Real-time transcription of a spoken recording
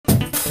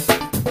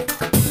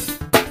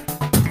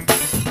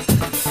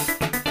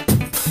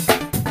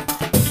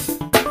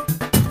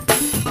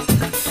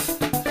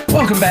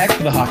Welcome back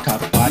to the Hawk Talk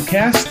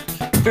podcast.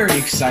 Very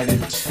excited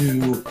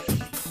to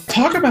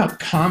talk about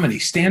comedy,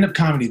 stand-up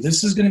comedy.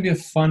 This is going to be a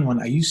fun one.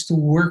 I used to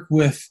work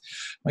with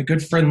my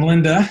good friend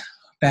Linda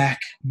back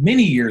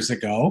many years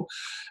ago.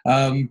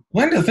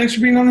 Linda, thanks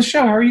for being on the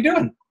show. How are you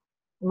doing?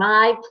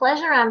 My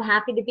pleasure. I'm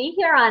happy to be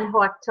here on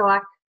Hawk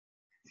Talk.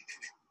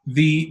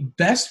 The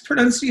best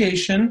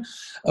pronunciation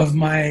of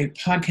my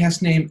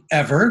podcast name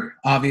ever,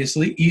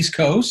 obviously, East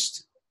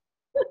Coast.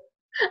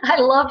 I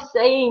love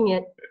saying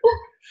it.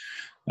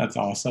 That's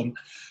awesome.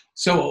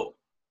 So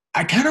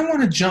I kind of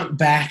want to jump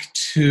back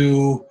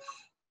to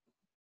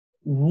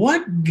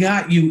what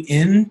got you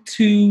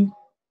into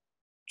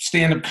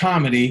stand-up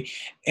comedy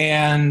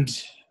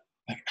and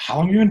how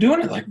long have you been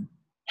doing it?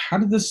 How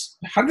did this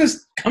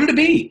come to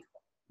be?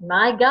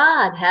 My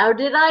God, how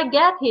did I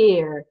get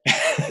here?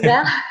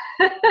 Well,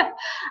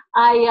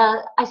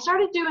 I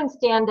started doing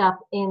stand-up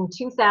in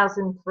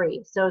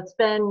 2003, so it's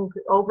been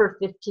over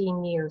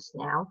 15 years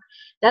now.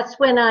 That's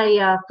when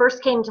I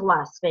first came to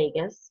Las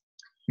Vegas,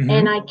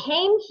 and I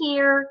came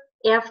here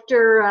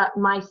after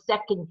my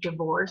second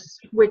divorce,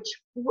 which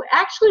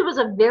actually was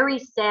a very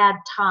sad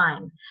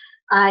time.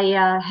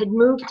 I had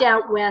moved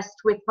out west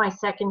with my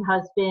second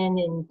husband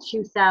in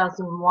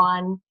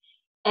 2001,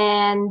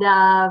 and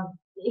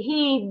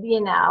he,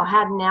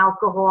 had an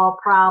alcohol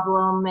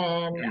problem.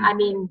 And I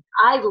mean,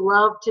 I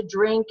love to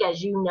drink,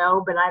 as you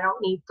know, but I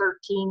don't need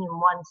 13 in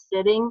one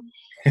sitting.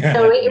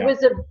 So it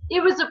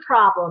was a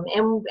problem.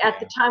 And at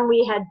the time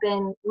we had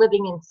been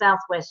living in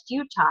Southwest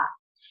Utah.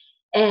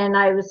 And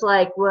I was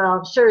like, well,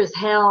 I'm sure as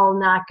hell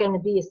not going to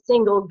be a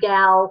single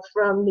gal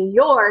from New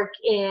York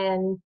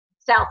in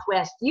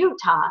Southwest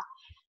Utah.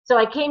 So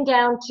I came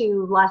down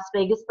to Las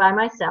Vegas by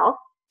myself.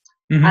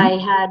 I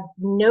had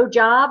no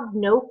job,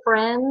 no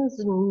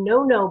friends,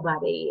 no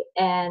nobody.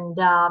 And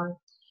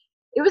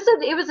it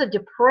was a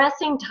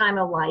depressing time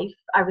of life.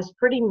 I was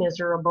pretty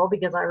miserable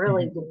because I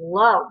really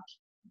loved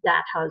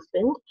that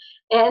husband.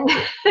 And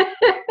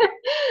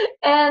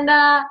and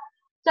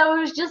so it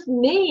was just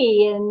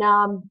me. And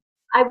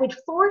I would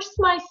force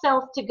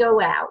myself to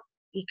go out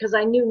because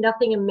I knew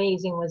nothing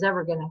amazing was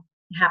ever going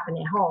to happen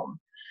at home.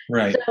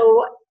 Right.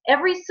 So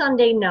every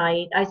Sunday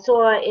night I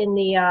saw in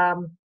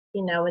the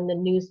in the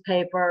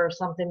newspaper or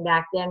something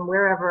back then,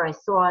 wherever I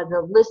saw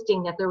the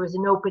listing that there was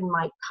an open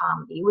mic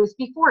comedy. It was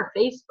before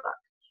Facebook.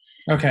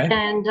 Okay.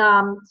 And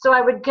so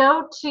I would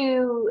go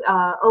to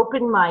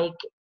open mic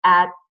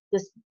at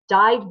this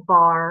dive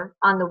bar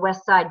on the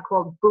west side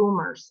called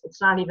Boomers. It's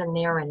not even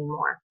there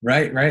anymore.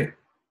 Right.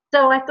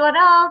 So I thought,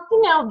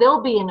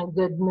 they'll be in a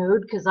good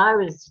mood because I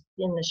was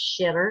in the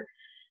shitter.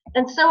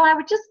 And so I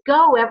would just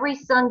go every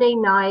Sunday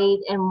night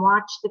and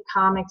watch the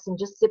comics and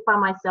just sit by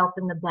myself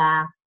in the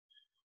back.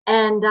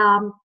 And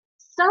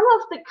some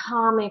of the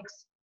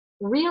comics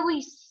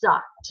really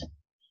sucked.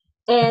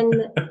 And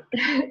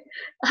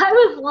I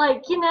was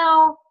like,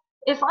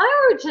 if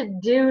I were to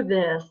do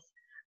this,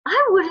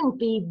 I wouldn't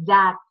be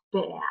that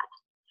bad.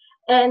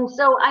 And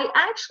so I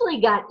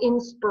actually got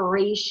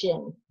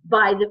inspiration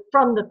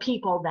from the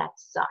people that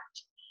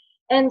sucked.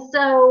 And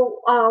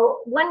so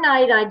one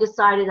night I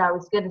decided I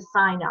was going to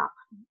sign up.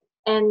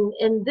 And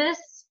in this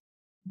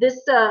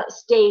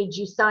stage,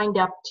 you signed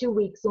up 2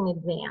 weeks in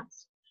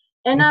advance.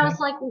 And I was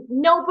like,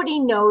 nobody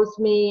knows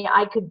me.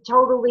 I could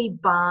totally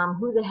bomb.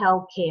 Who the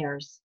hell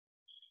cares?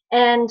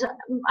 And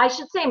I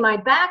should say my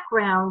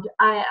background,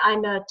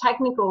 I'm a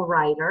technical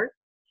writer.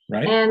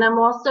 Right. And I'm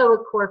also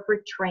a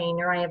corporate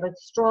trainer. I have a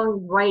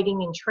strong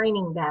writing and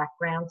training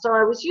background. So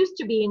I was used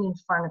to being in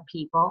front of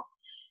people.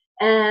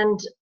 And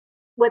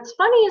what's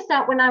funny is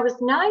that when I was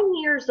 9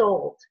 years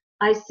old,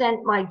 I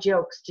sent my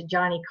jokes to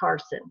Johnny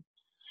Carson.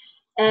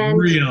 And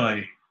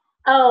really?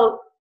 Oh,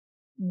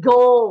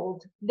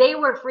 gold. They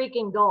were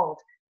freaking gold.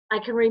 I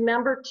can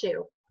remember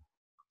two.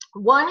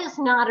 One is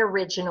not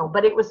original,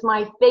 but it was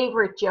my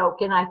favorite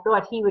joke, and I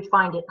thought he would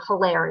find it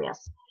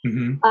hilarious.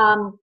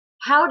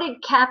 How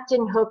did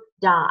Captain Hook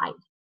die?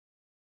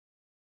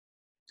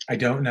 I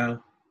don't know.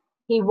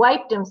 He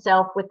wiped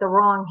himself with the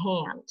wrong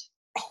hand.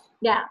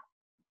 Yeah.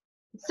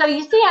 So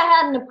you see, I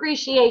had an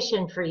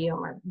appreciation for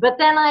humor. But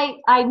then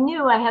I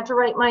knew I had to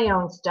write my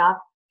own stuff.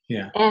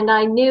 Yeah. And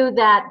I knew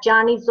that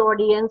Johnny's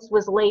audience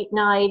was late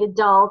night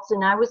adults,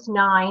 and I was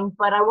 9,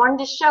 but I wanted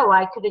to show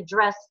I could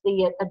address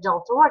the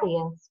adult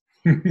audience.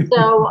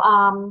 So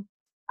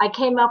I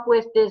came up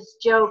with this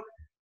joke: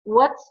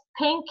 what's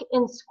pink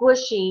and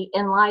squishy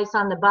and lies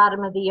on the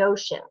bottom of the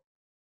ocean?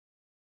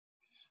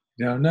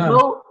 Don't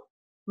know.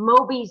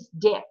 Moby's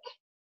dick.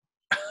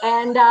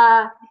 And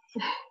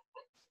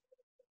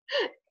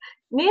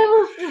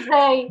needless to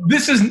say,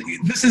 this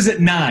is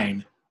at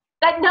 9.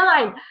 At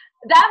 9.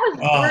 That was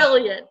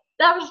brilliant.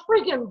 That was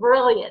freaking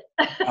brilliant.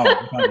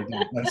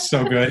 That's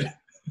so good.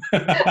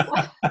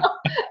 Well,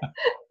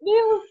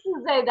 needless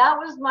to say, that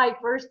was my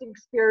first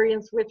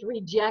experience with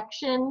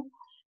rejection.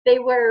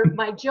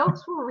 My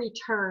jokes were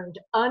returned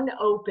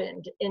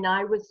unopened, and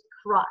I was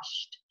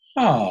crushed.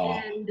 Oh.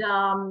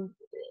 And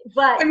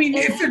but I mean,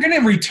 if they're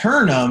going to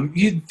return them,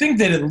 you'd think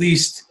that at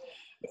least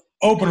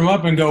open them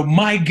up and go,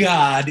 "My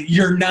God,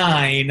 you're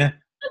 9.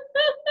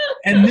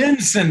 and then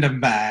send them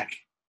back.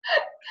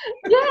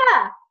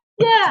 Yeah,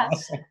 yeah.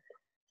 Awesome.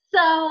 So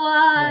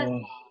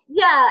Oh.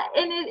 yeah,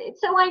 and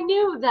so I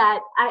knew that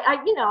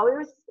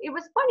it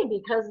was funny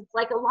because it's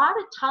like a lot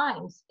of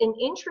times an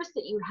interest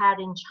that you had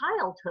in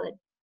childhood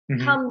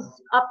Mm-hmm. comes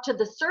up to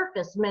the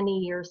surface many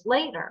years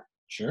later.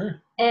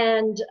 Sure.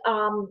 And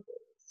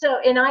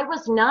and I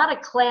was not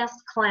a class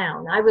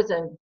clown. I was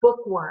a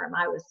bookworm.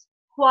 I was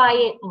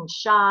quiet and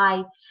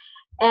shy.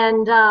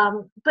 And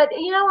but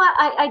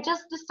I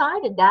just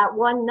decided that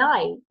one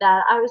night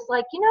that I was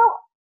like,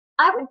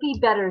 I would be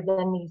better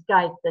than these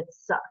guys that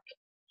suck.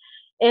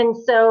 And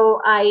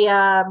so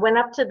I went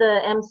up to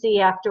the MC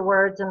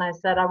afterwards and I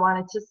said I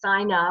wanted to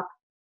sign up.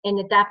 And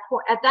at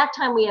that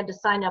time, we had to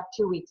sign up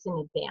 2 weeks in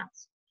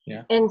advance.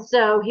 Yeah. And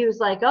so he was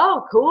like,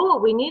 "Oh, cool.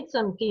 We need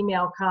some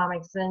female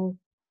comics." And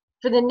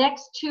for the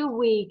next 2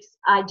 weeks,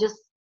 I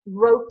just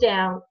wrote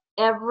down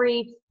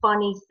every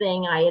funny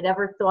thing I had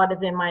ever thought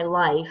of in my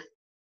life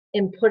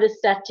and put a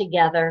set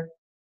together.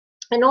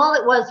 And all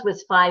it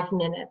was 5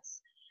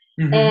 minutes.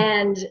 Mm-hmm.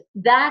 And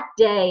that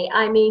day,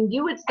 I mean,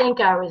 you would think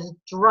I was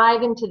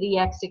driving to the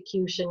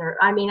executioner.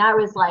 I mean, I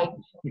was like,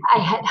 I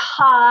had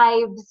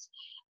hives.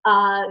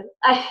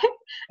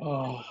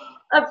 Oh.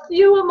 A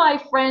few of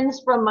my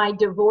friends from my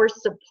divorce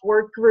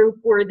support group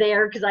were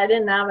there because I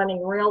didn't have any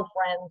real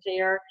friends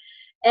here.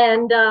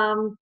 And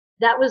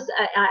that was,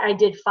 I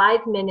did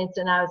 5 minutes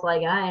and I was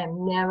like, I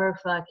am never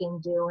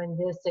fucking doing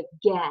this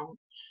again.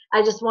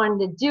 I just wanted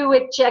to do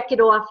it, check it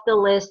off the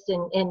list,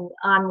 and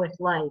on with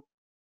life.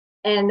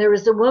 And there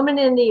was a woman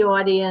in the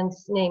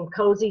audience named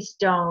Cozy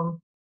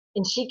Stone,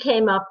 and she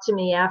came up to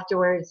me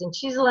afterwards, and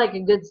she's like a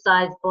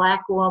good-sized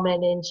black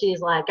woman, and she's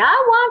like,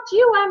 I want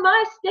you on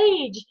my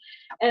stage.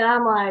 And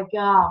I'm like,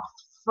 oh,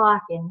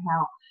 fucking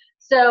hell.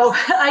 So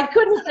I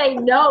couldn't say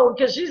no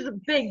because she's a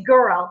big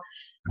girl.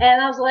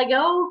 And I was like,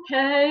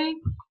 okay.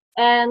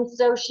 And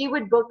so she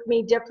would book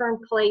me different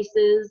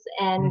places,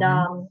 and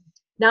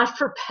not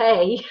for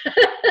pay.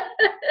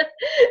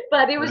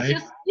 But it was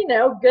just,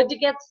 good to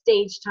get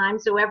stage time.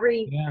 So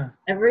every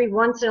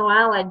once in a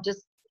while, I'd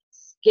just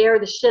scare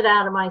the shit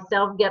out of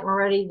myself getting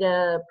ready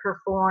to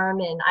perform.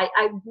 And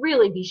I'd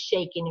really be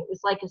shaking. It was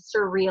like a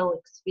surreal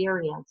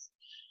experience.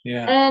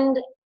 Yeah. And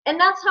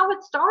that's how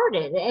it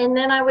started. And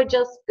then I would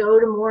just go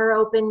to more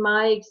open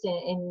mics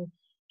and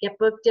get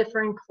booked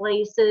different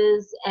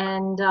places.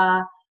 And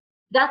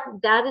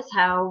that's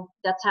how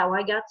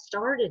I got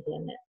started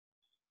in it.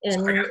 And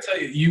so I gotta tell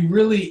you, you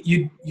really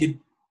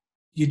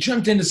you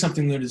jumped into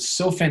something that is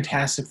so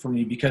fantastic for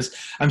me because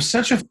I'm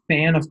such a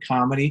fan of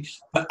comedy,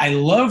 but I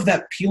love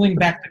that peeling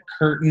back the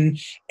curtain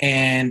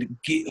and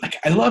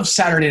I love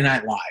Saturday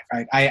Night Live.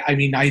 Right? I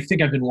mean, I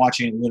think I've been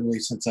watching it literally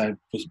since I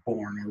was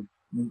born or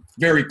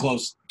very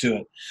close to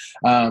it.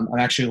 I'm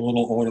actually a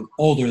little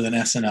older than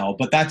SNL,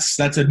 but that's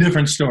a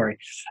different story.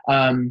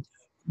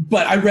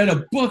 But I read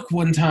a book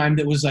one time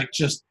that was like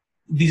just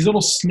these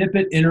little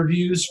snippet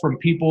interviews from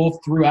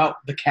people throughout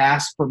the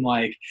cast from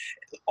like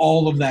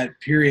all of that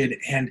period.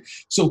 And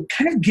so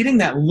kind of getting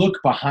that look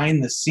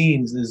behind the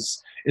scenes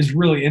is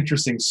really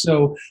interesting.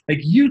 So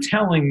like you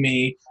telling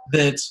me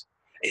that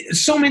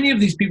so many of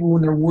these people,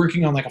 when they're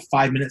working on like a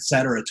 5-minute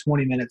set or a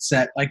 20-minute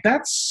set, like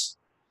that's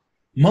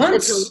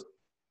months.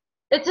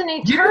 It's an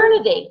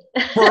eternity.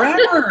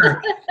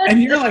 Forever.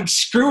 And you're like,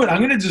 screw it. I'm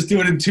going to just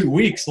do it in 2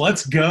 weeks.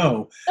 Let's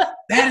go.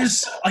 That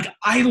is like,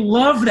 I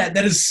love that.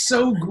 That is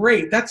so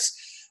great. That's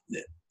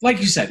like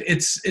you said,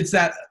 it's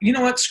that, you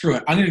know what, screw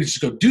it. I'm going to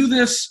just go do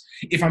this.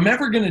 If I'm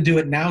ever going to do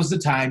it, now's the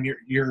time.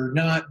 You're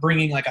not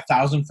bringing like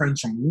 1,000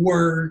 friends from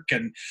work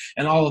and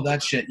all of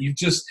that shit. You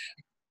just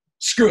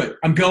screw it.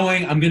 I'm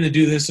going to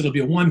do this. It'll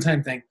be a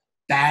one-time thing.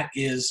 That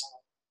is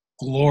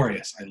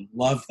glorious. I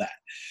love that.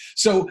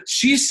 So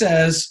she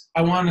says,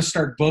 I want to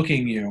start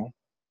booking you.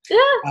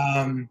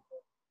 Yeah.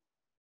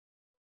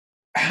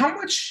 How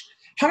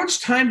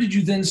much time did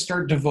you then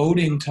start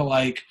devoting to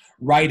like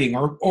writing,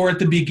 or at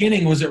the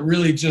beginning was it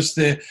really just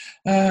the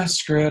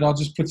screw it, I'll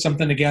just put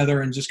something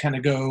together and just kind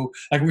of go,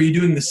 like, were you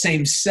doing the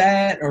same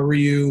set or were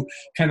you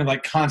kind of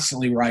like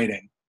constantly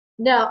writing?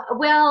 No,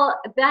 well,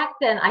 back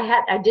then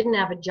I didn't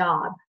have a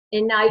job,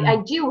 and I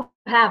do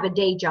have a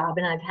day job,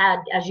 and I've had,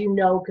 as you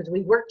know, because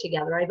we work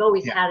together, I've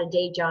always had a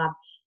day job,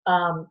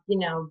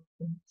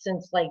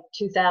 since like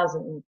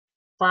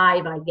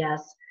 2005, I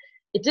guess.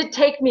 It did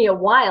take me a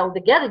while to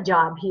get a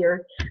job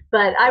here,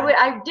 but I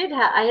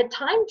had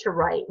time to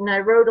write, and I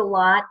wrote a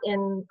lot,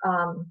 and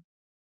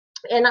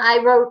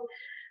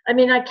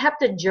I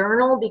kept a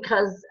journal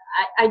because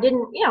I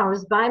didn't, I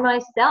was by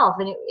myself,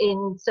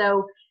 and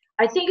so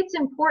I think it's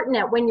important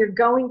that when you're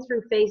going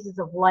through phases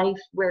of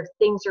life where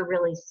things are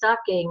really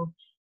sucking,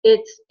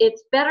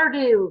 it's better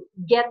to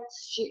get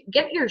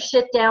your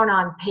shit down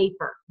on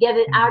paper, get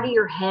it out of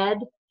your head,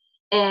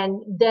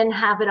 and then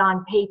have it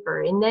on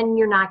paper, and then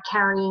you're not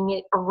carrying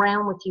it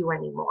around with you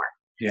anymore.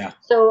 Yeah.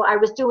 So I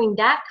was doing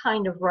that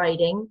kind of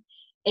writing,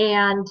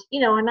 and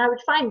and I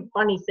would find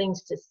funny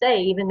things to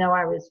say, even though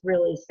I was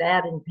really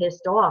sad and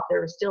pissed off.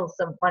 There were still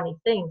some funny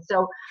things.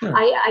 So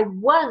I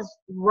was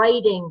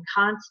writing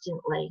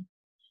constantly,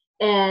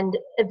 And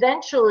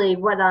eventually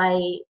what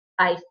I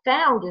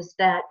found is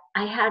that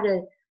I had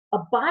a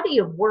body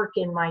of work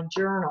in my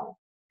journal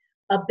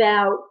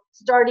about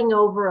starting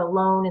over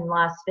alone in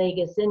Las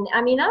Vegas. And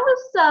I mean, I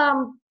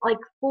was like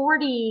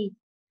 45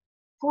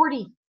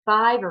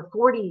 or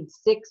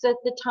 46 at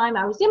the time.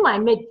 I was in my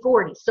mid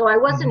 40s, so I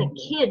wasn't a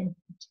kid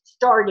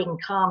starting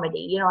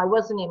comedy. You know, I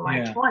wasn't in my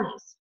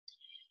 20s.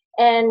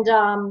 And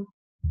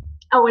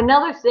oh,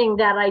 another thing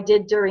that I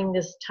did during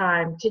this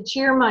time to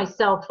cheer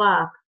myself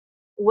up,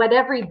 what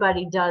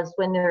everybody does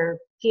when they're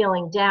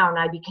feeling down,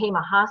 I became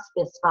a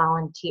hospice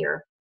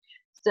volunteer.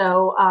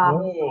 So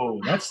whoa,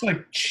 that's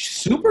like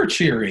super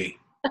cheery.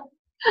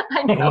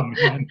 I know.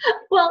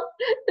 Well,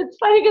 it's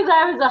funny because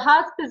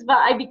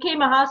I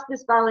became a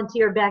hospice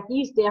volunteer back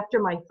east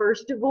after my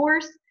first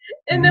divorce.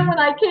 And then when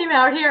I came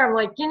out here, I'm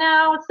like, you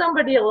know,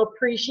 somebody will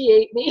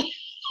appreciate me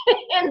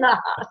in the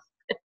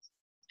hospice.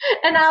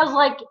 And I was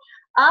like,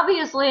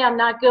 obviously I'm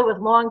not good with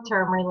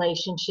long-term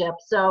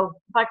relationships. So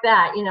fuck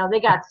that. You know, they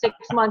got 6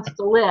 months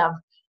to live.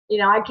 You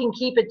know, I can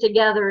keep it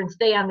together and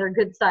stay on their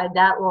good side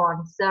that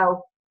long.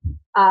 So,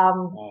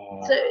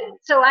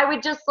 so I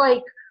would just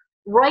like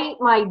write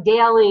my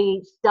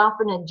daily stuff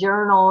in a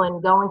journal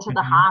and go into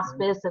the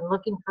hospice and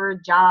looking for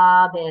a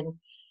job.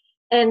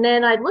 And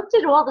then I looked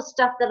at all the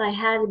stuff that I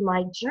had in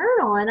my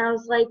journal and I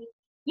was like,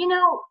 you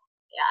know,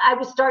 I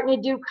was starting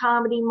to do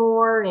comedy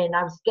more and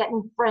I was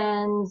getting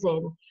friends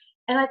and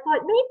I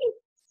thought maybe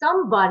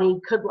somebody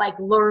could like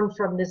learn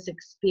from this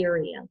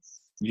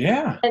experience.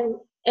 Yeah.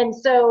 And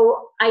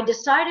so I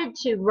decided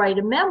to write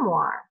a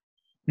memoir.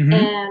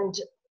 And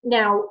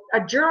now a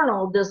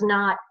journal does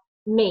not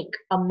make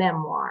a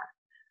memoir.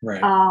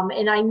 Right.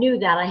 And I knew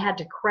that I had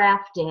to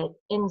craft it.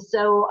 And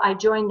so I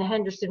joined the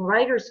Henderson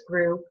Writers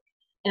Group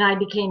and I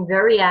became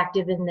very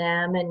active in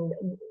them and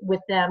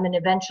with them. And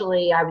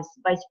eventually I was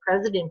vice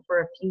president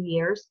for a few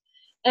years.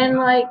 And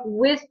like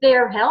with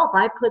their help,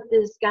 I put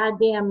this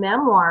goddamn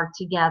memoir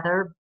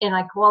together and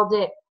I called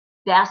it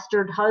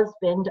Bastard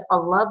Husband, a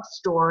Love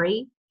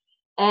Story.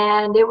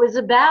 And it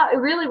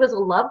really was a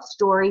love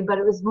story, but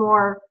it was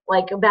more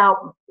like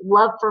about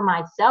love for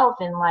myself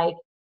and like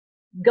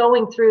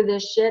going through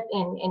this shit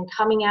and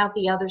coming out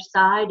the other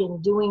side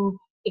and doing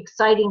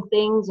exciting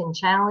things and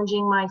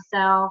challenging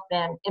myself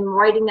and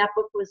writing that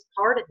book was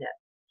part of it.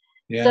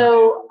 Yeah.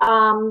 So,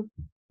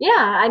 yeah,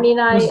 I mean,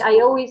 I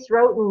always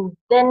wrote and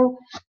then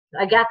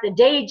I got the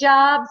day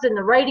jobs and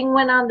the writing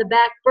went on the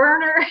back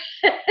burner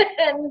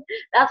and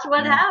that's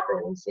what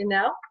happens, you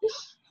know?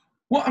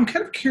 Well, I'm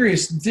kind of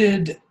curious,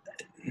 did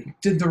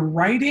the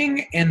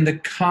writing and the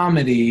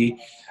comedy,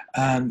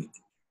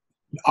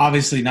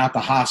 obviously not the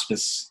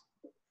hospice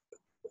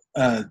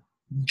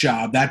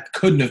job, that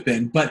couldn't have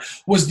been, but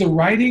was the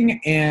writing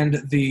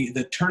and the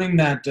turning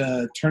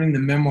the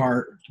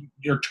memoir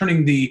or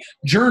turning the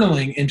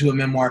journaling into a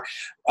memoir,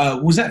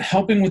 was that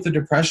helping with the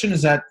depression?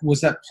 Was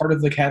that part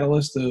of the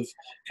catalyst of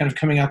kind of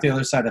coming out the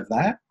other side of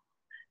that?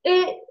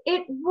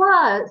 It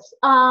was.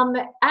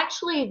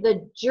 Actually,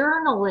 the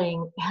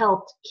journaling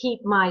helped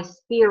keep my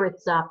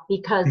spirits up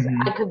because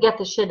I could get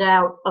the shit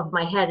out of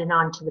my head and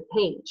onto the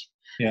page.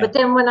 Yeah. But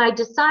then when I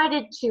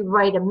decided to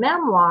write a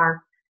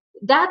memoir,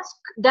 that's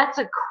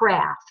a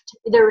craft.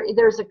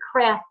 There's a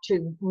craft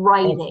to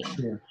writing. Oh,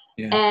 sure.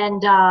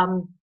 Yeah.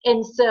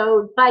 And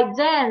so by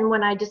then,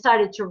 when I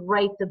decided to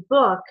write the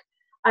book,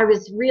 I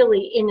was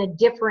really in a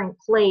different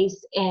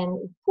place,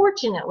 and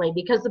fortunately,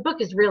 because the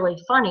book is really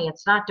funny,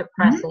 it's not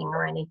depressing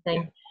or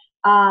anything.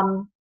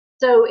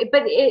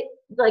 But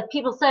like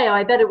people say, oh,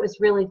 I bet it was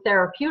really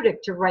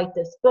therapeutic to write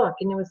this book,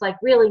 and it was like,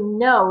 really,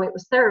 no, it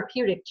was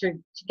therapeutic to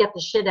get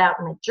the shit out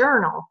in a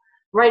journal.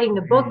 Writing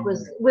the book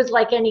was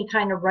like any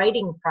kind of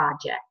writing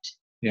project.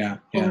 Yeah.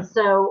 And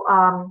so,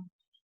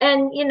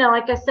 and you know,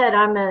 like I said,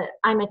 I'm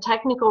a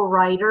technical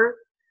writer.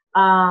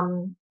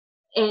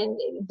 And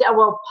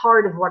well,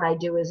 part of what I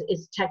do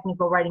is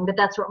technical writing, but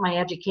that's what my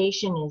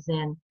education is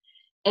in.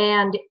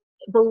 And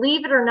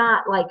believe it or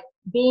not, like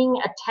being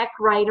a tech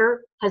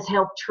writer has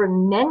helped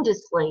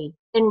tremendously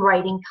in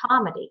writing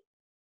comedy.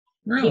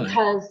 Really?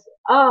 Because,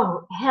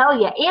 oh, hell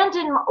yeah. And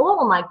in all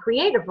of my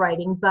creative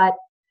writing, but,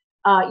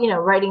 you know,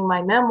 writing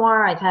my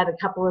memoir, I've had a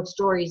couple of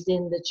stories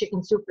in the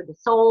Chicken Soup for the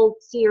Soul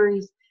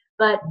series,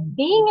 but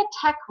being a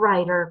tech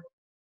writer,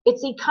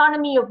 it's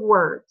economy of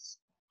words.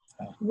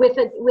 With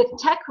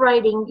tech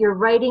writing, you're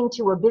writing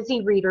to a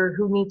busy reader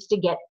who needs to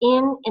get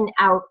in and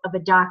out of a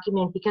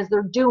document because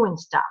they're doing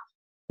stuff.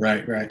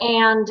 Right.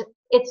 And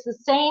it's the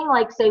same,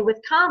 like, say, with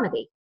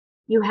comedy.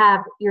 You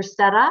have your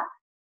setup,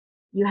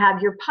 you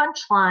have your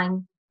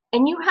punchline,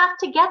 and you have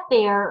to get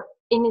there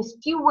in as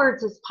few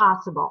words as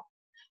possible.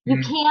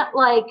 You can't,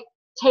 like,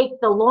 take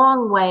the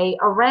long way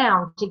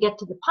around to get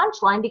to the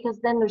punchline because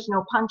then there's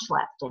no punch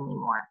left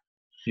anymore.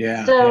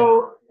 Yeah.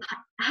 So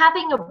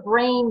having a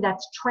brain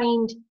that's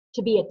trained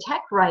to be a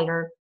tech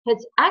writer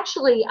has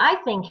actually, I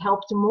think,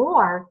 helped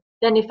more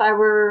than if I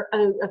were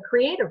a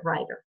creative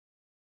writer.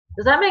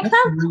 Does that make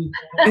sense?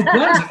 It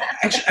does.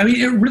 Actually, I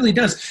mean, it really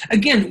does.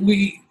 Again,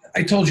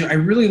 I told you, I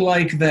really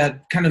like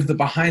that kind of the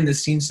behind the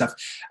scenes stuff.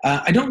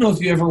 I don't know if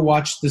you ever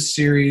watched the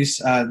series,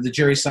 the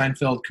Jerry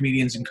Seinfeld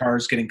Comedians in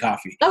Cars Getting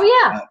Coffee. Oh,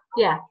 yeah.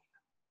 Yeah.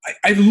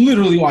 I've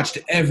literally watched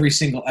every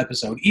single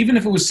episode. Even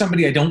if it was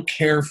somebody I don't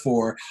care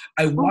for,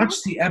 I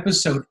watched the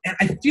episode, and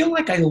I feel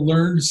like I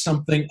learned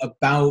something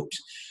about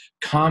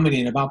comedy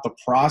and about the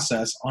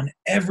process on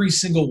every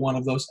single one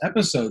of those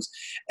episodes.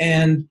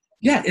 And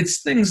yeah,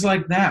 it's things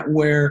like that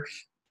where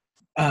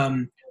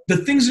the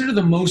things that are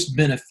the most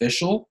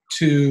beneficial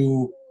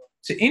to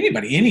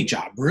anybody, any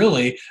job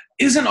really,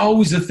 isn't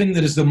always the thing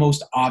that is the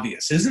most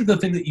obvious, isn't the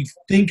thing that you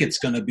think it's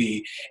going to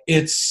be.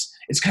 It's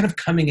kind of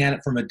coming at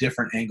it from a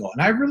different angle.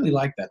 And I really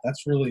like that.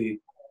 That's really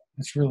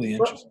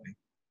interesting.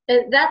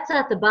 Well, that's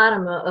at the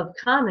bottom of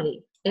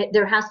comedy.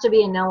 There has to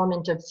be an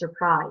element of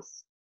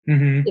surprise.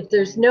 Mm-hmm. If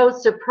there's no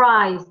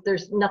surprise,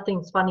 there's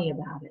nothing's funny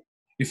about it.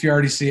 If you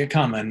already see it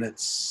coming,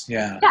 it's,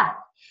 yeah.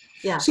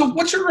 Yeah. So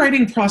what's your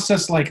writing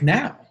process like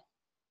now?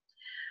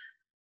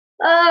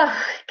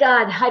 Oh,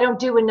 God, I don't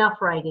do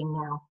enough writing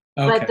now.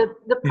 Okay. But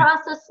the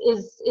process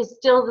is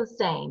still the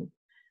same.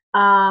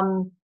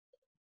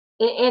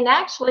 And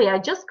actually, I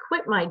just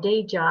quit my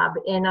day job,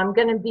 and I'm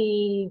going to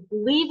be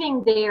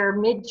leaving there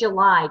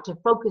mid-July to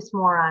focus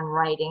more on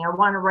writing. I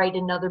want to write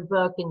another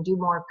book and do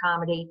more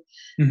comedy.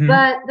 Mm-hmm.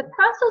 But the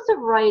process of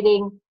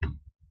writing,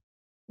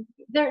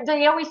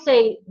 they always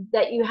say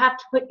that you have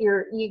to put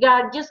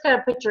just got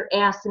to put your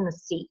ass in the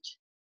seat.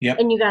 Yep.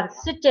 And you got to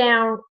sit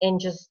down and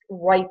just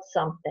write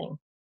something.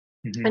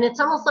 Mm-hmm. And it's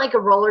almost like a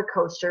roller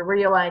coaster where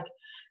you're like,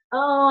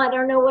 oh, I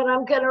don't know what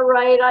I'm going to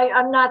write.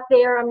 I'm not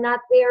there. And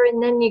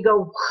then you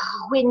go,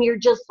 when you're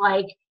just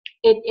like,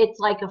 it's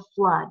like a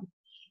flood.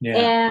 Yeah.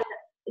 And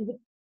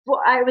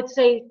I would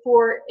say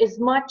for as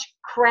much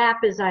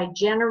crap as I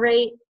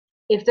generate,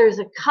 if there's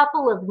a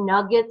couple of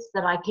nuggets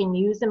that I can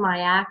use in my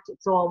act,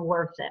 it's all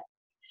worth it.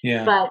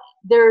 Yeah. But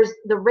there's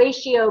the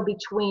ratio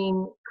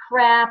between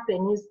crap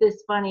and is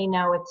this funny?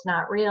 No, it's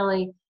not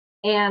really.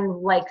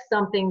 And like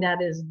something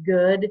that is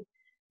good,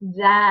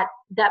 that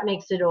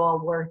makes it all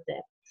worth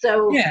it.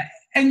 So yeah,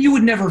 and you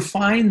would never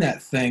find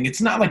that thing.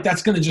 It's not like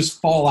that's going to just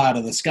fall out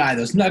of the sky.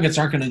 Those nuggets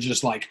aren't going to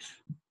just like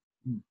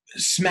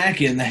smack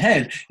you in the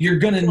head. You're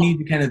going to need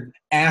to kind of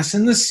ass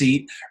in the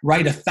seat,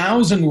 write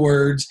 1,000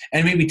 words,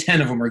 and maybe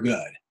 10 of them are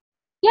good.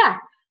 Yeah.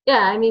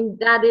 I mean,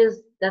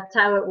 that's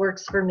how it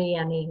works for me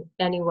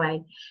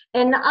anyway.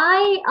 And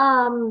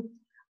I'm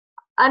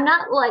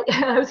not like,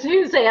 I was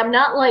going to say, I'm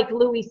not like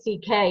Louis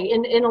C.K.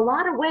 in a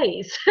lot of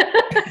ways.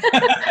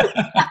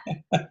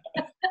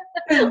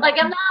 Like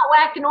I'm not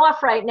whacking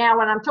off right now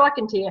when I'm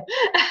talking to you.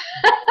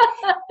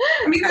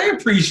 I mean, I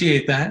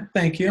appreciate that.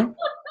 Thank you.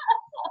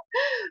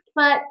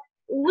 But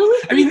Louis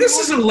I mean, this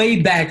is a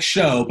laid back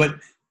show, but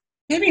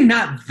maybe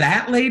not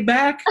that laid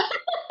back.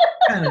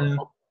 I don't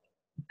know.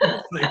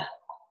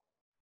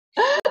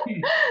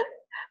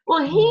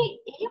 Well, he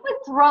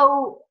would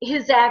throw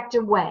his act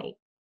away.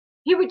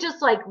 He would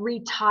just like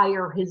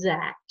retire his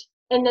act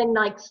and then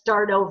like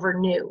start over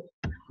new.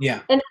 Yeah.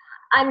 And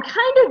I'm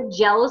kind of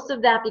jealous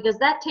of that because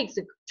that takes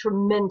a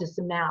tremendous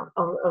amount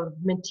of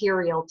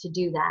material to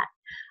do that.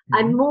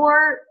 Mm-hmm.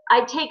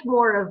 I take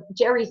more of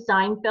Jerry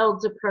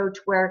Seinfeld's approach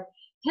where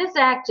his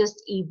act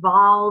just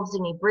evolves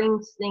and he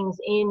brings things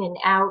in and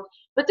out.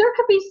 But there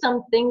could be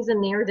some things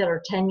in there that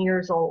are 10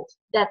 years old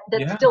that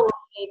still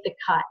made the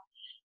cut.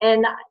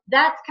 And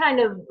that's kind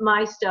of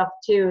my stuff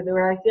too,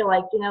 where I feel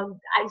like,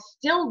 I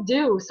still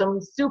do some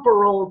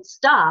super old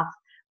stuff,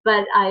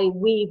 but I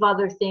weave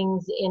other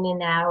things in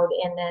and out.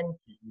 And then,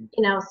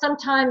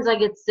 sometimes I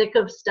get sick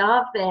of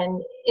stuff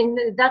and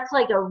that's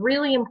like a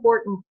really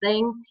important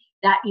thing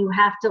that you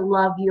have to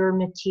love your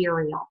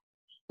material.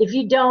 If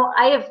you don't,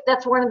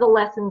 that's one of the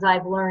lessons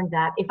I've learned,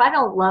 that if I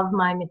don't love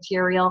my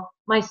material,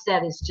 my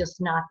set is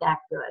just not that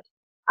good.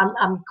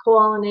 I'm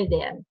calling it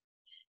in.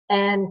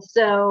 And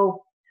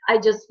so I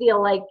just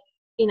feel like,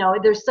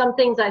 there's some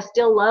things I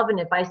still love, and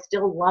if I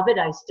still love it,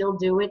 I still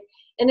do it.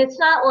 And it's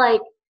not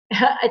like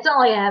I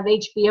have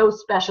HBO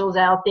specials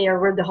out there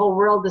where the whole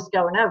world is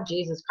going, oh,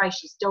 Jesus Christ,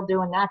 she's still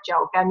doing that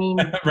joke. I mean,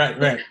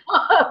 right.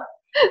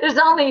 There's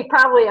only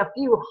probably a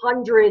few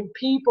hundred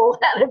people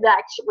that have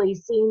actually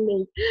seen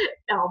me,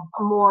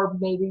 more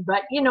maybe,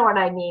 but you know what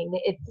I mean.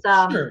 It's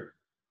sure.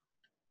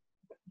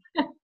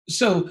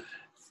 So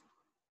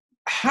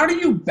how do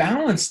you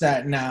balance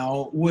that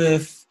now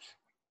with,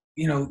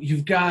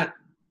 you've got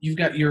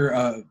you're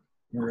a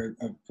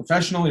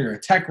professional, you're a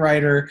tech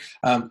writer,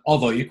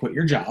 although you quit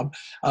your job.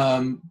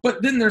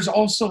 But then there's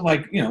also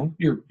like,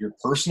 your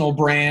personal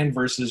brand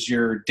versus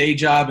your day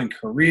job and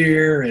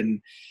career,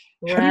 and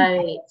how do you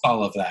balance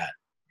all of that?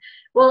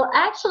 Well,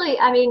 actually,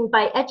 I mean,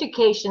 by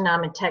education,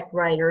 I'm a tech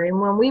writer. And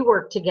when we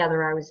worked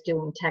together, I was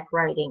doing tech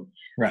writing.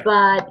 Right.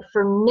 But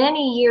for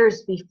many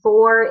years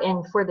before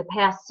and for the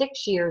past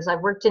 6 years, I've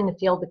worked in the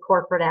field of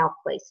corporate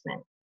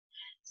outplacement.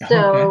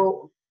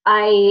 So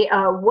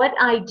what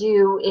I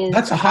do is...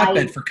 That's a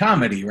hotbed for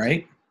comedy,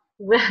 right?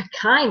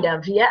 Kind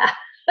of, yeah.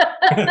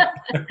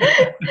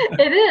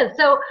 It is.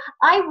 So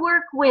I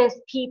work with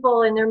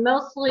people, and they're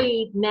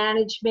mostly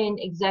management,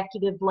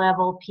 executive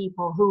level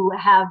people who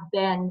have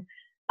been,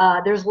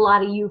 there's a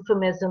lot of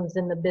euphemisms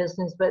in the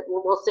business, but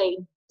we'll say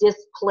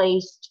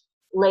displaced,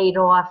 laid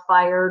off,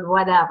 fired,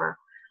 whatever.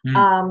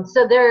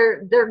 So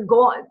they're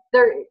going,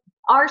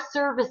 our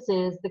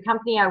services, the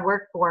company I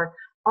work for,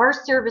 our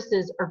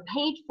services are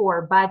paid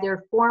for by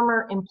their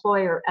former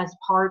employer as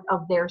part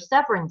of their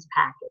severance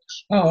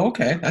package. Oh,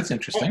 okay. That's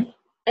interesting.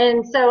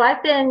 And so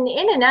I've been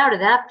in and out of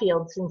that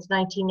field since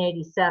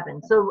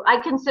 1987. So I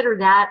consider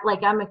that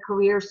like I'm a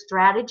career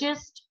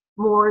strategist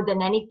more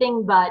than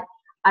anything, but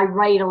I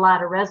write a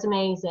lot of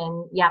resumes,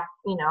 and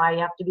I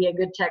have to be a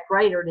good tech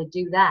writer to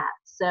do that.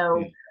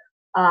 So,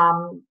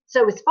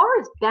 so as far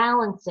as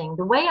balancing,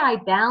 the way I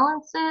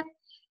balance it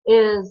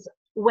is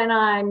when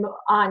I'm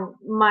on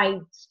my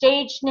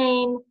stage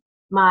name,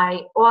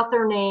 my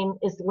author name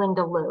is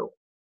Linda Lou.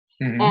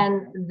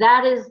 And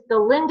that is the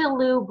Linda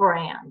Lou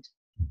brand.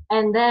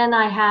 And then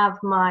I have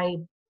my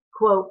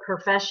quote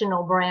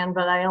professional brand,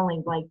 but I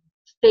only like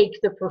fake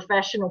the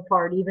professional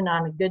part even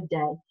on a good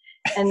day.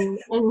 And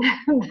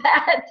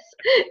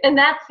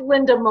that's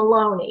Linda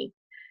Maloney.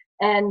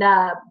 And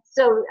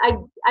so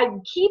I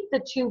keep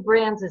the two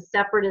brands as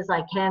separate as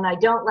I can. I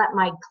don't let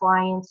my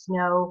clients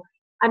know.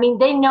 I mean,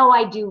 they know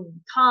I do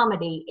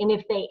comedy, and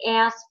if they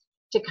ask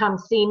to come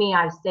see me,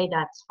 I say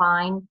that's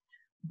fine.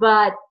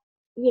 But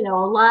a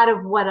lot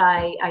of what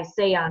I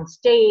say on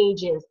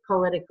stage is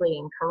politically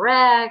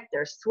incorrect.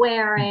 They're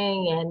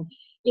swearing, and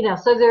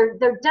so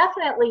they're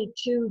definitely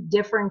two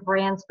different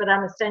brands, but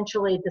I'm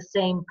essentially the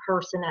same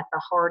person at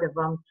the heart of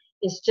them.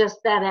 It's just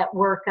that at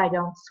work I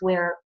don't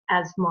swear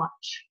as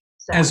much.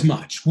 So. As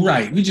much,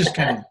 right? We just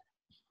kind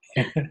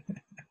of.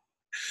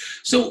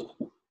 So,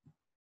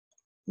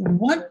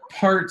 what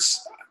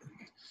parts?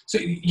 So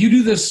you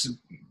do this?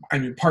 I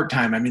mean, part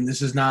time. I mean,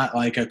 this is not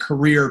like a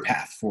career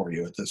path for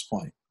you at this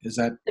point. Is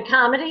that the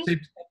comedy?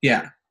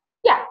 Yeah.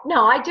 Yeah.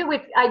 No, I do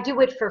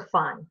it for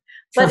fun.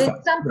 But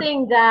it's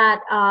something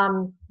that,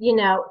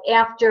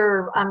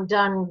 after I'm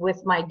done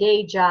with my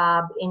day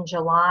job in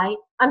July,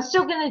 I'm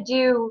still going to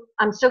do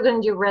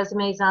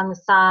resumes on the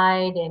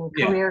side and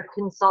career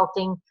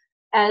consulting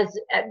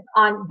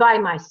by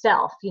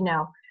myself,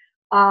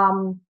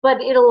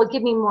 but it'll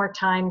give me more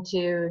time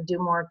to do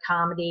more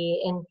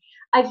comedy. And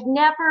I've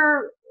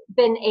never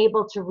been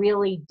able to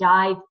really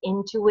dive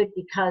into it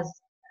because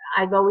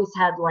I've always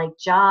had like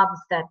jobs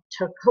that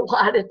took a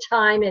lot of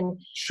time, and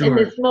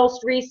this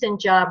most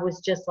recent job was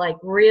just like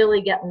really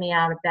getting me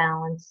out of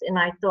balance. And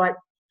I thought,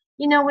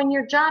 when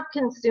your job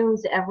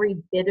consumes every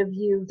bit of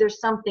you, there's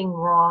something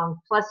wrong.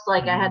 Plus,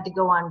 like I had to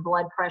go on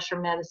blood pressure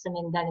medicine,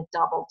 and then it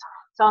doubled.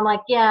 So I'm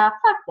like, yeah,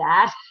 fuck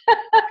that.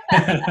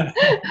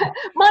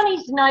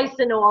 Money's nice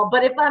and all,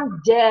 but if I'm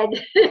dead,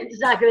 it's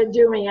not going to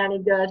do me any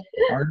good.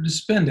 Hard to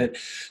spend it.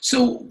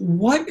 So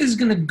what is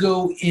going to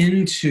go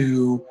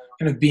into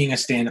kind of being a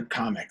stand-up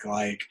comic?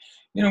 Like,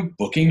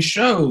 booking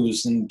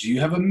shows, and do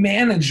you have a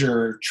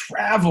manager,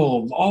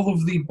 travel, all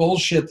of the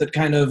bullshit that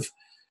kind of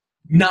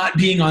not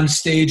being on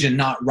stage and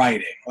not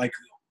writing? Like,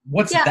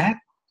 what's that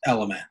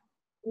element?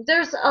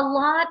 There's a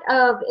lot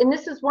of, and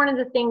this is one of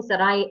the things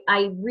that I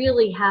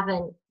really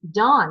haven't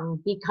done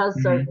because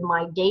of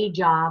my day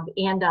job,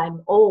 and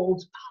I'm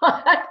old,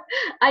 but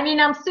I mean,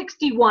 I'm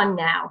 61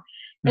 now.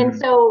 And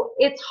so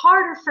it's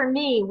harder for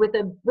me with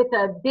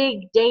a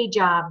big day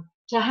job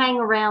to hang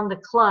around the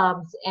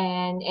clubs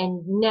and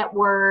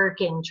network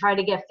and try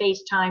to get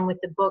FaceTime with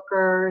the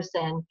bookers.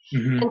 And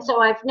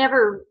so I've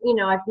never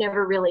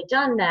really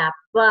done that,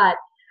 but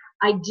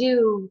I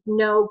do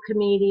know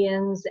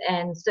comedians.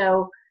 And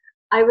so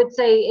I would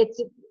say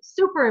it's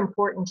super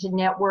important to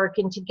network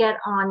and to get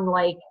on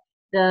like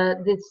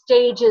the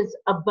stages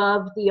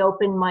above the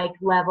open mic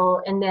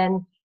level, and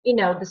then,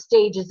 the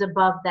stages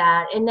above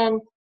that. And then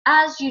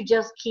as you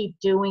just keep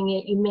doing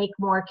it, you make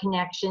more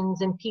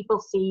connections and people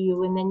see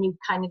you, and then you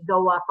kind of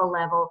go up a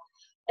level.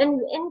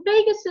 And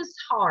Vegas is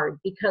hard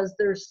because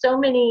there's so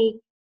many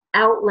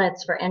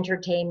outlets for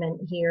entertainment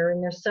here,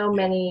 and there's so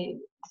many,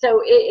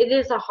 so it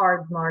is a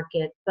hard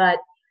market. But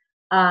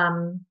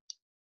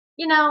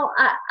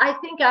I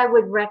think I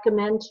would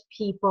recommend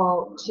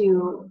people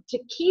to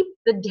keep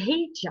the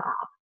day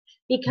job,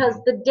 because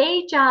the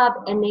day job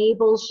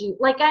enables you.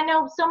 Like, I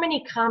know so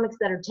many comics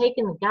that are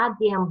taking the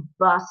goddamn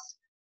bus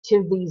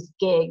to these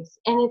gigs,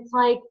 and it's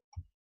like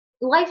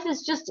life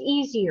is just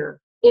easier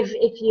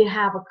if you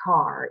have a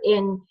car.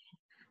 And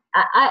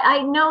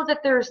I know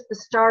that there's the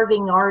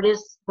starving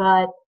artists,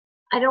 but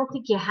I don't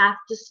think you have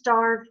to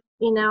starve.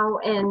 And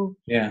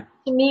to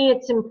me,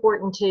 it's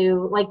important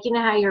to, like,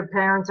 how your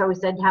parents always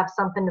said, have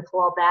something to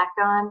fall back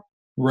on.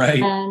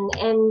 Right.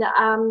 And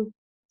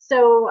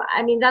so,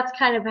 I mean, that's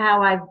kind of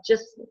how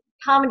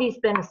comedy's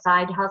been a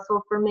side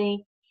hustle for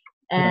me.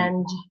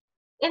 And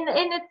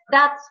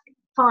that's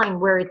fine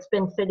where it's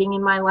been fitting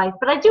in my life,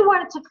 but I do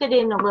want it to fit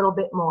in a little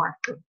bit more.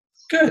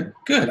 Good.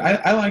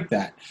 I like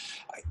that.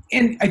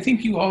 And I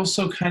think you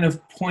also kind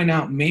of point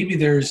out maybe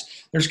there's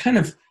kind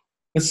of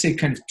let's say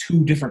kind of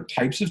two different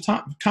types of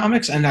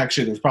comics, and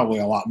actually there's probably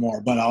a lot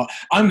more, but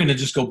I'm going to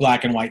just go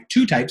black and white,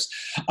 two types,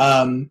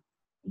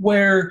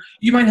 where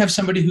you might have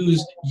somebody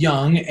who's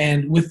young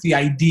and with the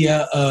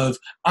idea of,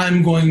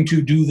 I'm going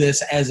to do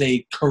this as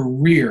a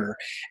career.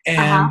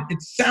 And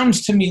it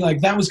sounds to me like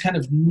that was kind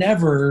of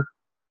never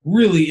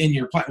really in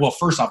your plan. Well,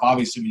 first off,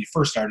 obviously when you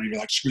first started, you're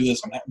like, screw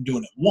this, I'm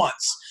doing it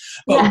once.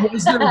 But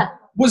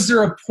was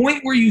there a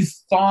point where you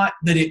thought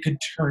that it could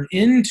turn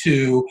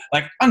into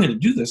like, I'm going to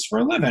do this for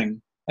a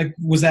living? Like,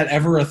 was that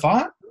ever a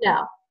thought?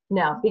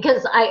 No,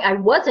 because I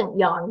wasn't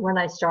young when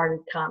I started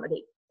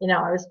comedy.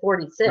 I was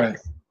 46. Right.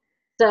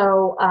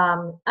 So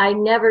I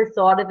never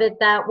thought of it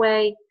that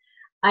way.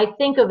 I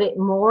think of it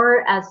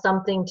more as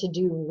something to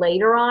do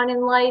later on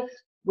in life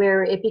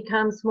where it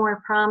becomes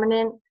more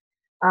prominent.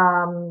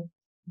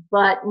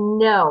 But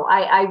no,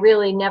 I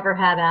really never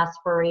had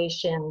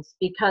aspirations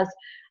because,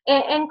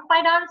 and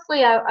quite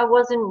honestly, I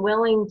wasn't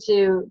willing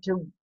to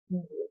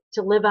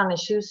live on a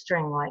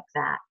shoestring like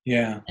that.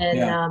 Yeah.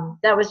 And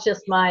that was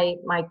just my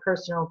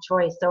personal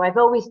choice. So I've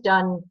always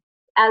done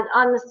as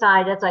on the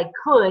side as I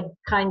could,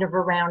 kind of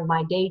around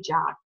my day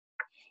job.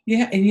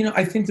 Yeah, and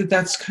I think that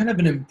that's kind of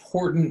an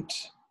important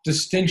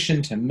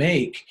distinction to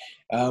make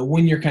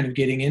when you're kind of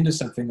getting into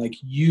something. Like,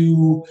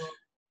 you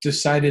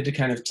decided to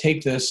kind of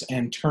take this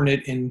and turn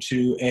it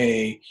into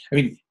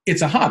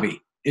it's a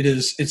hobby.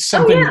 It's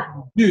something that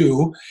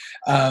you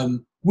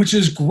do, which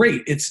is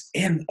great.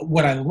 And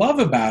what I love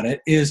about it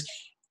is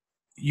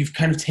you've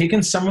kind of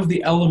taken some of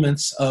the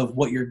elements of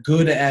what you're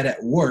good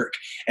at work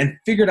and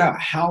figured out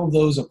how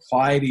those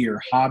apply to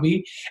your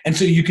hobby. And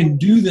so you can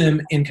do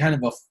them in kind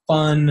of a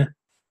fun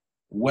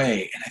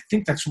way. And I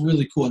think that's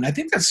really cool. And I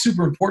think that's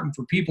super important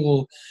for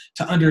people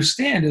to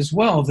understand as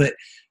well, that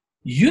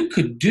you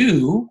could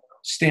do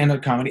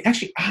stand-up comedy.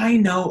 Actually, I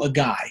know a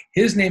guy,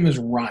 his name is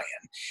Ryan,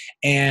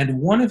 and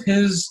one of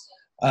his,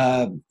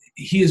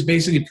 he has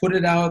basically put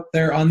it out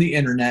there on the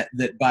internet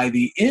that by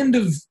the end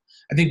of,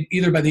 I think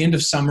either by the end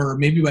of summer or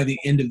maybe by the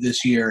end of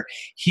this year,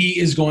 he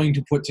is going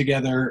to put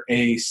together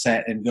a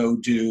set and go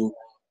do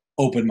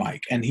open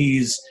mic. And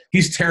he's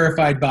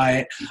terrified by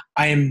it.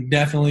 I am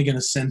definitely going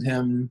to send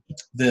him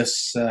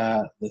this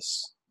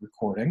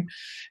recording.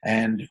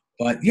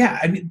 But yeah,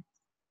 I mean,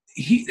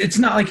 it's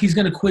not like he's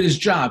going to quit his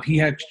job.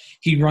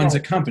 He runs a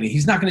company.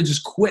 He's not going to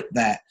just quit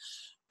that.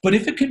 But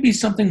if it could be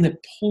something that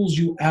pulls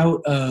you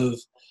out of,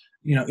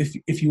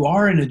 if you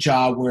are in a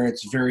job where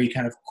it's very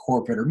kind of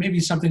corporate, or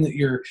maybe something that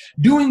you're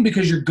doing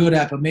because you're good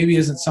at, but maybe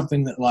isn't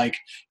something that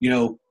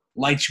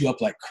lights you up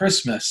like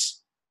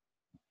Christmas,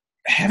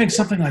 having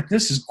something like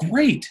this is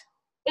great.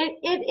 It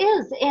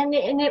is. And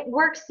it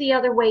works the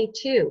other way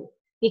too,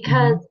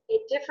 because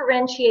it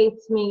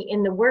differentiates me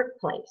in the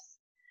workplace.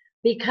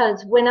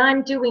 Because when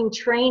I'm doing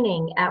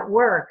training at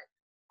work,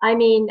 I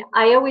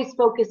always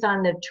focus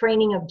on the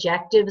training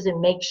objectives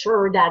and make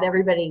sure that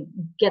everybody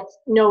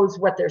knows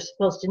what they're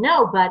supposed to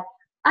know. But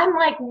I'm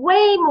like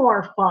way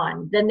more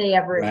fun than they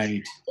ever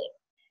expected.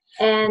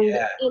 And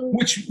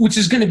which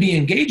is going to be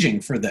engaging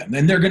for them,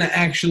 and they're going to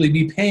actually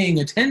be paying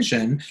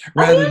attention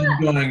rather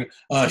than going,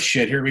 oh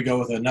shit, here we go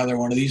with another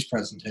one of these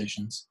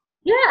presentations.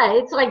 Yeah,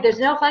 it's like there's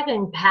no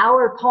fucking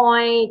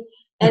PowerPoint,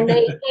 and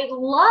they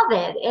love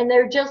it, and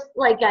they're just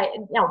like,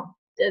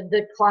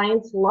 the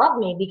clients love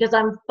me because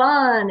I'm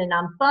fun and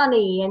I'm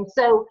funny, and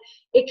so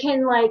it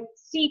can like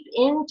seep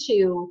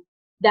into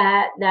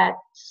that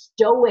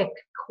stoic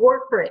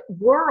corporate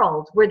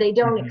world where they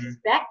don't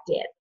expect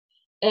it.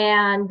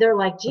 And they're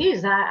like,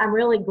 geez, I'm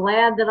really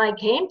glad that I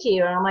came to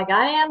you. And I'm like,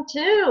 I am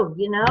too.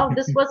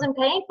 This wasn't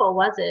painful,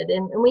 was it?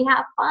 And we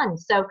have fun.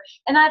 So,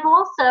 and I've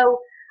also,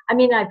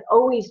 I've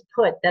always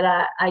put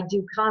that I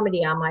do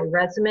comedy on my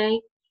resume.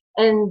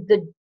 And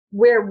the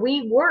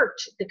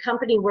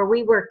company where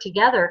we worked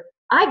together,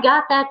 I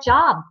got that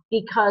job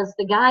because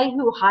the guy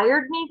who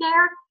hired me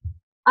there,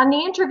 on the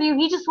interview,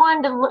 he just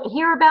wanted to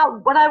hear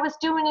about what I was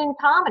doing in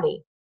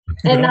comedy.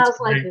 And I was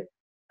like,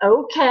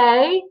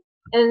 okay.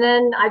 And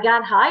then I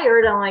got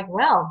hired. I'm like,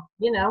 well,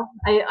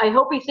 I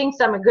hope he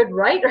thinks I'm a good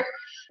writer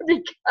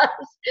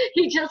because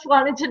he just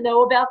wanted to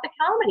know about the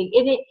comedy.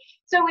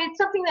 So it's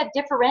something that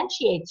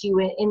differentiates you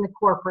in the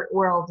corporate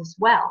world as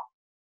well.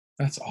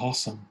 That's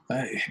awesome.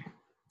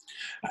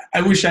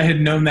 I wish I had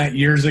known that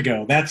years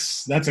ago.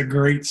 That's a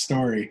great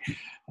story.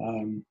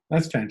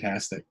 That's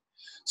fantastic.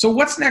 So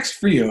what's next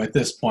for you at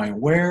this point?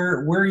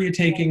 Where are you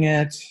taking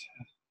it?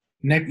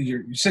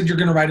 You said you're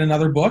going to write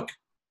another book?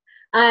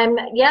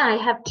 I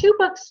have 2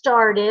 books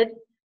started.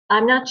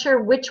 I'm not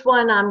sure which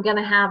one I'm going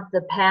to have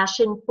the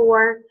passion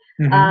for,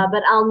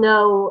 but I'll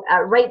know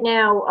right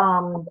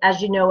now.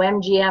 As you know,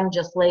 MGM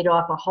just laid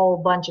off a whole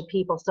bunch of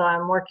people, so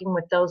I'm working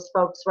with those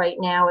folks right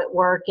now at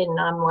work, and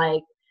I'm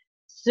like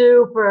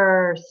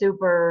super,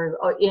 super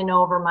in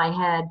over my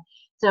head.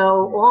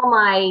 So all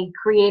my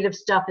creative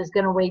stuff is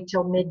going to wait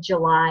till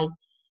mid-July,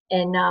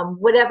 and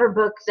whatever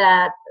book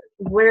that,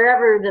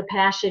 wherever the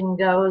passion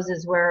goes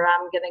is where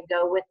I'm going to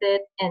go with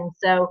it. And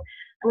so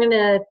I'm going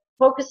to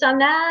focus on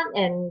that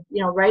and,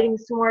 writing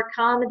some more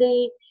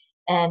comedy.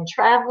 and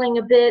traveling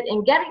a bit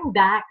and getting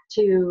back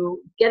to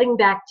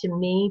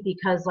me,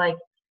 because like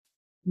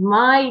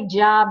my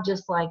job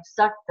just like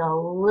sucked the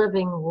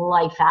living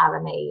life out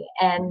of me,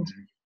 and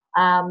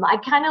I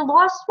kind of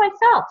lost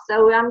myself.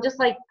 So I'm just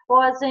like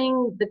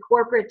pausing the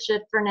corporate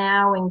shit for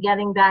now and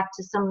getting back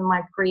to some of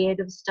my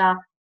creative stuff.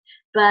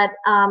 But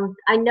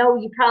I know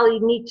you probably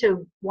need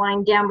to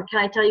wind down, but can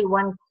I tell you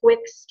one quick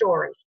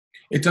story?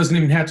 It doesn't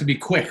even have to be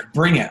quick.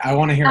 Bring it. I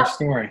want to hear a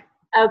story.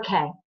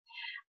 Okay.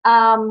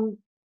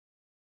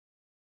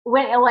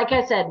 When, like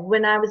I said,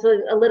 when I was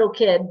a little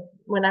kid,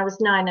 when I was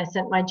 9, I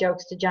sent my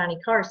jokes to Johnny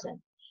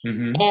Carson.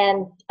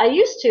 And I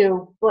used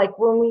to, like,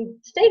 when we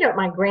stayed at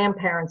my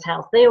grandparents'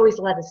 house, they always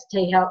let us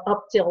stay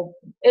up till,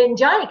 and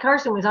Johnny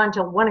Carson was on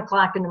till 1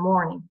 o'clock in the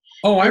morning.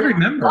 Oh, I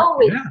remember. I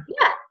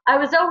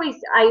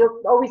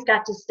always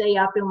got to stay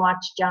up and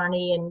watch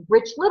Johnny, and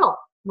Rich Little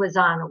was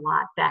on a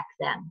lot back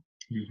then.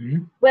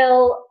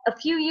 Well, a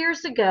few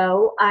years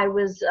ago, I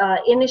was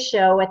in a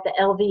show at the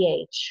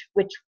LVH,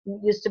 which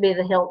used to be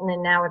the Hilton,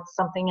 and now it's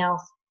something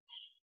else.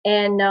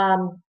 And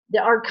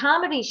our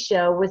comedy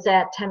show was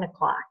at 10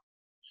 o'clock.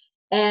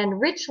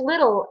 And Rich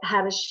Little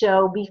had a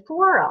show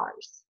before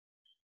ours.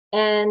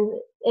 And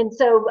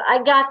so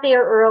I got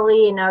there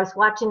early, and I was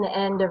watching the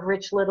end of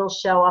Rich Little's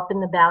show up in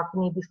the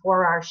balcony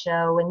before our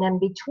show. And then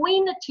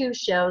between the two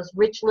shows,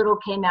 Rich Little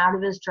came out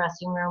of his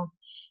dressing room,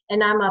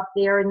 and I'm up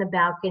there in the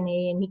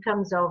balcony, and he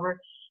comes over,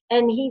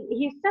 and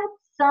he said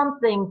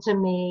something to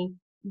me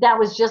that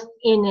was just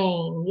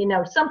inane, you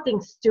know, something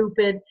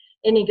stupid.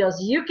 And he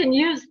goes, "You can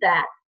use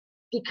that."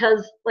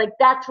 Because, like,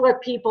 that's what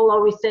people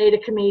always say to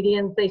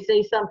comedians. They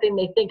say something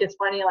they think is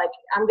funny, like,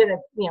 I'm going to,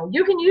 you know,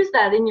 you can use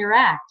that in your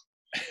act.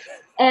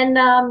 And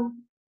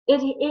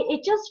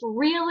it just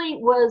really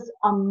was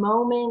a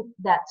moment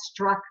that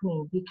struck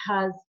me,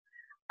 because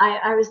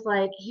I was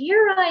like,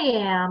 here I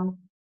am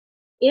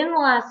in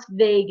Las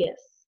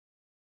Vegas,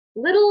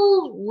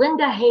 little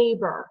Linda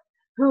Haber,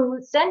 who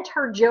sent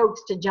her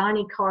jokes to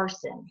Johnny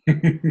Carson.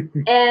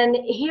 And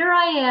here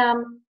I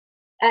am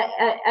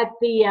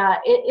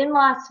in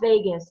Las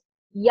Vegas,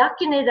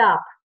 yucking it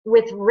up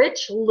with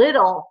Rich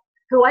Little,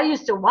 who I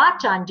used to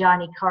watch on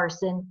Johnny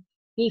Carson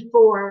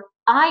before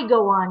I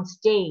go on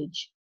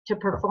stage to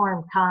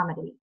perform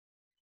comedy.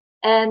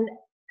 And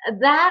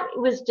that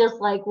was just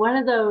like one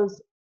of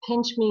those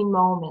pinch me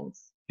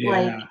moments.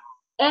 Like,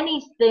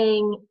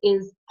 anything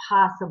is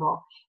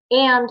possible,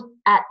 and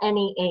at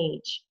any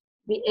age.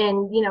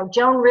 And, you know,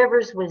 Joan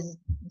Rivers was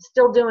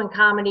still doing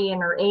comedy in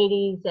her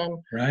 80s, and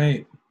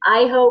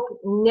I hope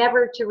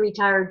never to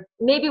retire,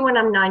 maybe when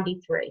I'm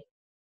 93.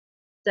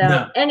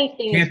 So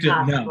anything is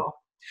possible.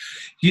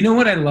 You know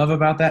what I love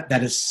about that?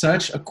 That is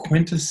such a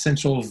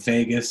quintessential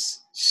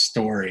Vegas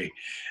story.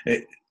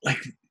 That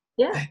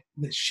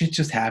shit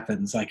just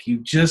happens. Like, you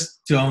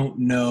just don't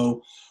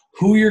know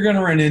who you're going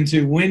to run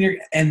into,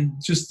 and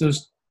just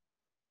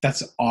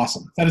that's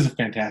awesome. That is a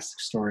fantastic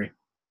story.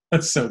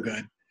 That's so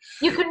good.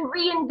 You can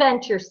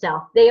reinvent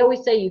yourself. They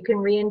always say you can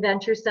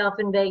reinvent yourself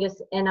in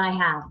Vegas, and I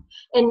have.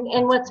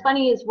 And what's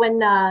funny is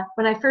when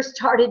I first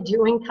started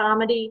doing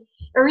comedy,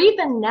 or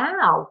even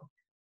now,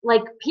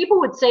 like, people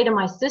would say to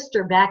my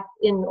sister back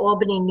in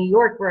Albany, New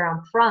York, where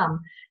I'm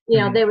from, you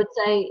know, they would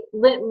say,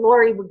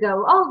 Lori would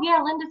go, "Oh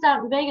yeah, Linda's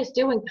out in Vegas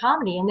doing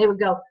comedy," and they would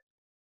go,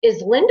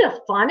 "Is Linda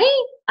funny?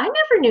 I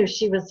never knew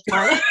she was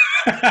funny."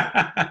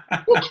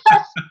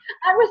 Because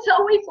I was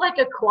always like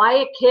a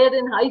quiet kid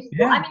in high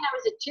school. I mean, I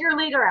was a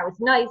cheerleader, I was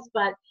nice,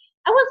 but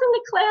I wasn't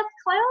a class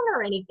clown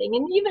or anything.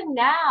 And even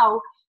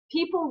now,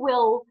 people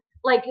will,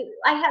 like,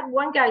 I had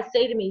one guy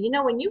say to me, "You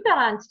know, when you got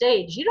on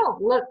stage, you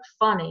don't look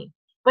funny,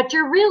 but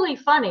you're really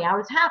funny." I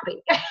was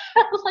happy.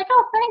 I was like,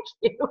 "Oh, thank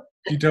you."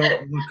 You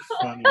don't look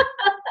funny.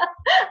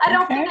 I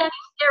don't fit any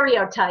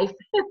stereotype.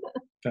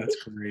 That's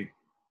great.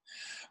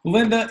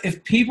 Linda,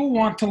 if people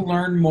want to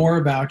learn more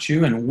about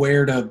you and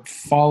where to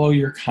follow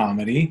your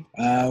comedy,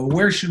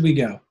 where should we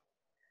go?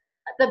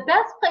 The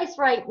best place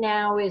right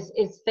now is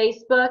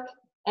Facebook,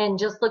 and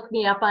just look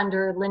me up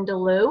under Linda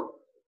Lou.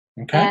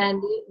 Okay.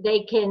 And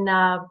they can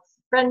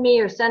friend me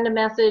or send a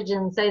message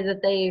and say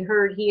that they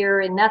heard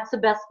here, and that's the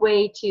best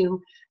way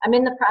to. I'm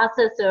in the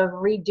process of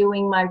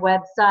redoing my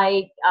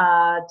website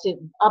to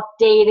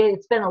update it.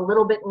 It's been a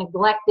little bit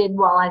neglected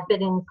while I've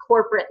been in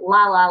corporate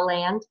la la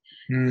land.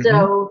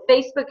 So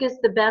Facebook is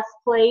the best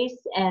place,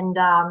 and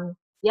I'll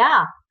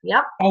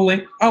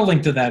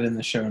link to that in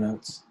the show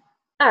notes.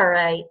 All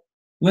right.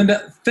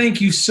 Linda, thank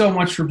you so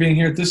much for being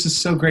here. This is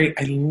so great.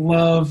 I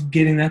love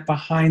getting that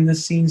behind the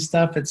scenes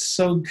stuff. This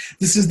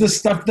is the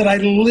stuff that I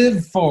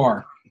live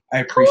for. I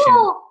appreciate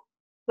it.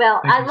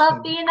 Well, I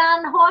love being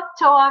on Hawk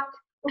Talk.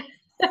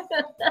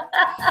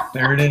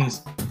 There it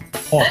is.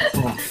 Hawk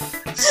Talk.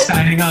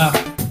 Signing off.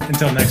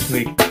 Until next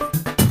week.